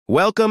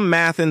Welcome,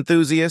 math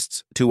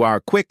enthusiasts, to our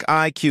quick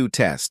IQ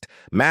test,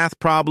 Math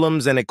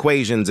Problems and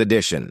Equations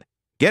Edition.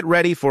 Get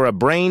ready for a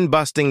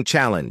brain-busting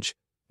challenge.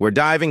 We're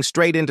diving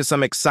straight into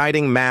some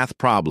exciting math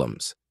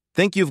problems.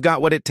 Think you've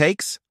got what it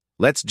takes?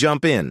 Let's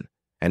jump in.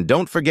 And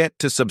don't forget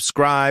to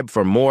subscribe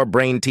for more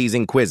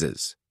brain-teasing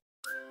quizzes.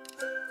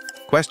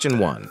 Question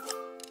 1.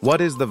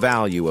 What is the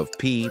value of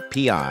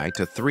pi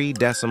to 3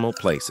 decimal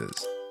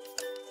places?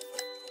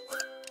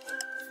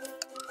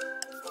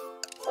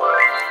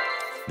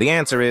 The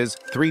answer is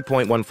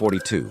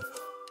 3.142.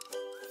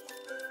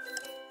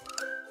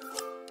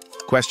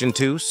 Question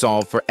 2.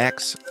 Solve for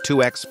x,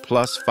 2x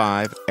plus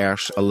 5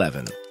 =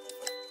 11.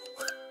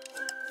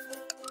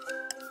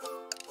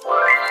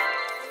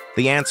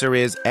 The answer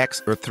is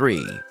x or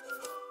 3.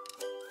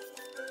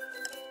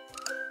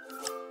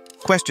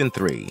 Question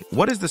 3.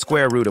 What is the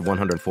square root of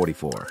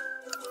 144?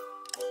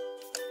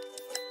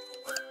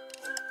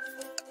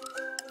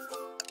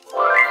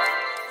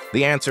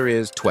 The answer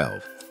is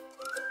 12.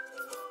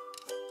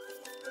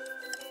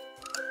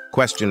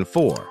 Question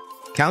 4.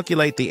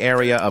 Calculate the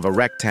area of a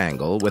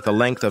rectangle with a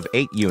length of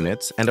 8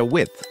 units and a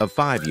width of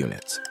 5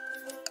 units.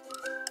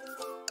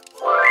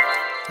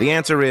 The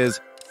answer is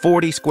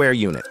 40 square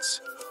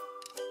units.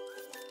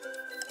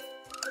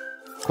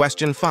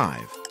 Question 5.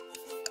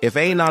 If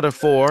a not a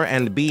 4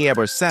 and b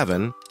ever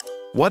 7,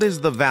 what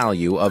is the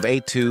value of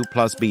a2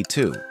 plus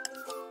b2?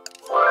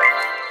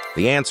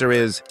 The answer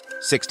is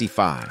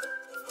 65.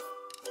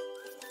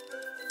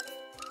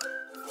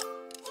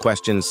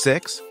 Question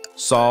 6.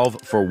 Solve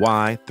for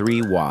y,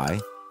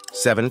 3y,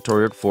 7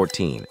 toward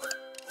 14.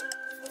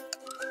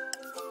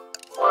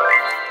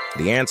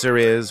 The answer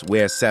is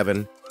we're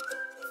 7.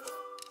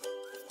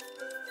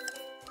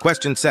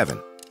 Question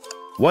 7.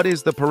 What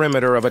is the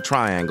perimeter of a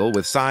triangle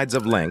with sides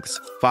of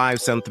lengths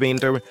 5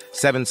 centimeters,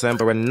 7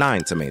 centimeters, and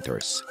 9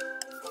 centimeters?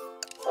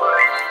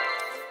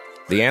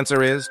 The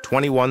answer is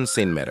 21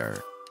 centimeters.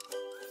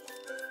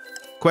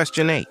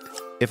 Question 8.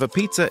 If a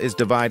pizza is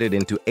divided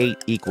into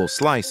 8 equal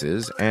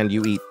slices and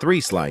you eat 3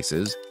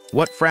 slices,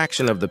 what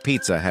fraction of the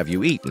pizza have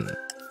you eaten?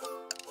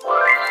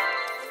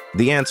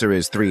 The answer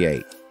is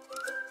 3/8.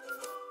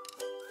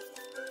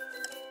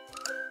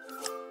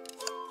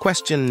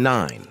 Question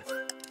 9.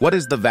 What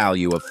is the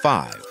value of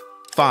 5?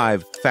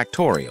 5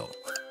 factorial.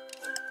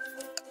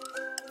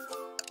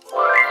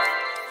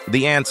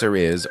 The answer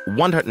is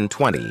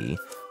 120.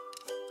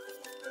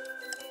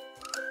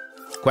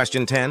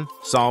 Question 10.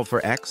 Solve for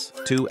x,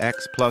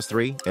 2x plus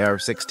 3 =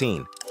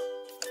 16.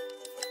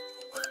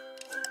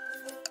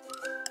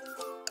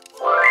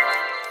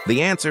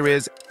 The answer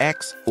is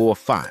x or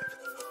 5.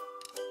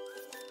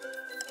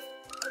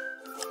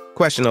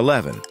 Question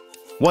 11.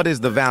 What is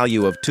the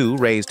value of 2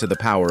 raised to the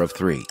power of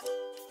 3?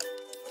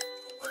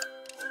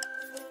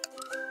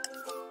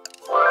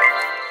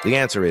 The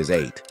answer is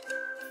 8.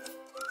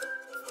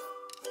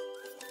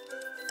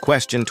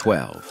 Question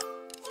 12.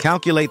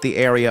 Calculate the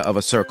area of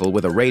a circle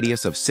with a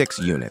radius of 6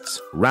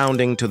 units,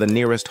 rounding to the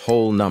nearest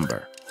whole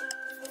number.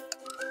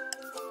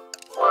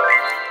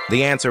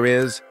 The answer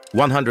is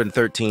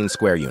 113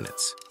 square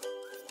units.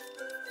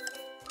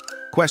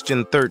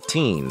 Question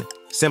 13.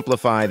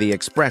 Simplify the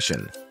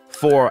expression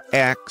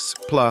 4x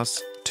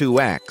plus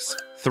 2x,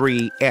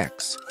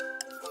 3x.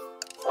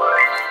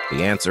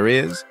 The answer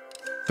is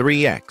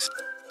 3x.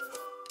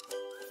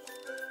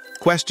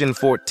 Question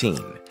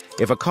 14.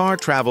 If a car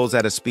travels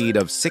at a speed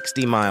of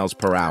 60 miles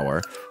per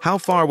hour, how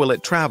far will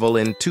it travel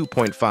in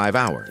 2.5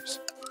 hours?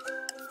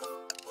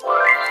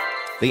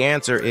 The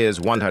answer is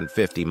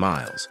 150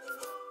 miles.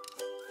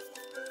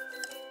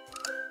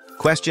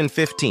 Question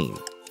 15.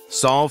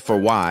 Solve for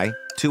y,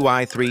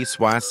 2i 3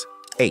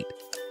 = 8.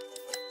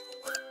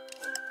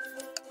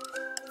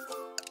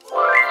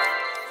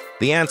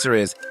 The answer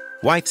is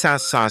y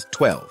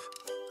 12.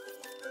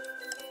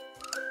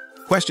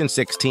 Question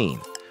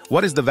 16.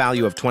 What is the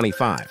value of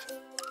 25?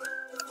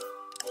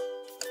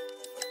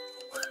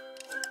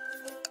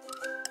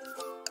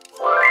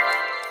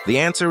 The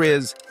answer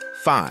is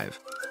 5.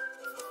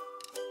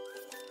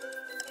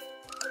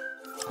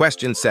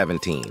 Question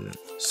 17.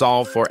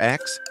 Solve for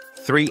x,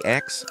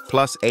 3x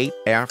plus 8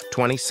 =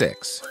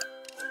 26.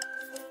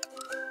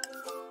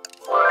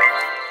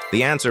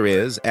 The answer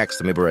is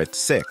x =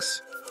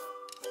 6.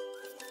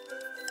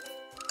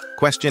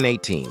 Question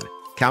 18.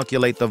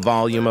 Calculate the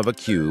volume of a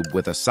cube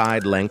with a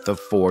side length of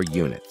 4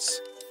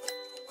 units.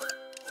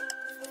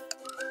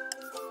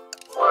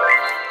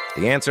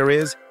 The answer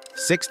is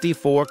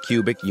 64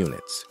 cubic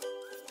units.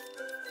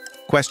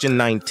 Question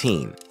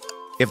 19.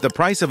 If the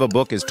price of a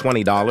book is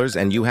 $20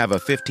 and you have a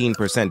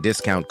 15%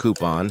 discount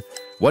coupon,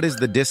 what is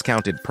the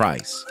discounted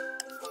price?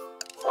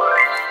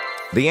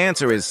 The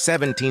answer is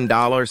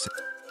 $17.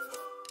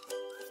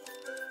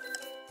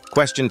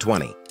 Question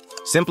 20.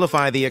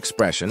 Simplify the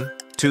expression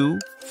 2,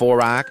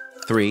 4x,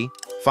 3,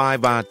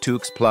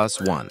 5x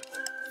plus 1.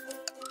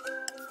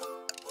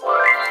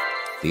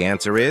 The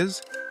answer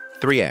is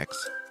 3x,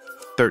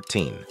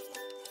 13.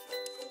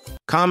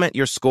 Comment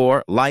your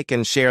score, like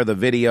and share the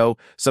video,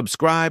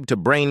 subscribe to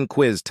Brain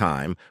Quiz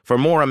Time for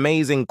more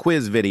amazing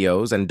quiz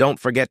videos, and don't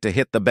forget to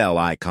hit the bell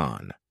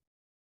icon.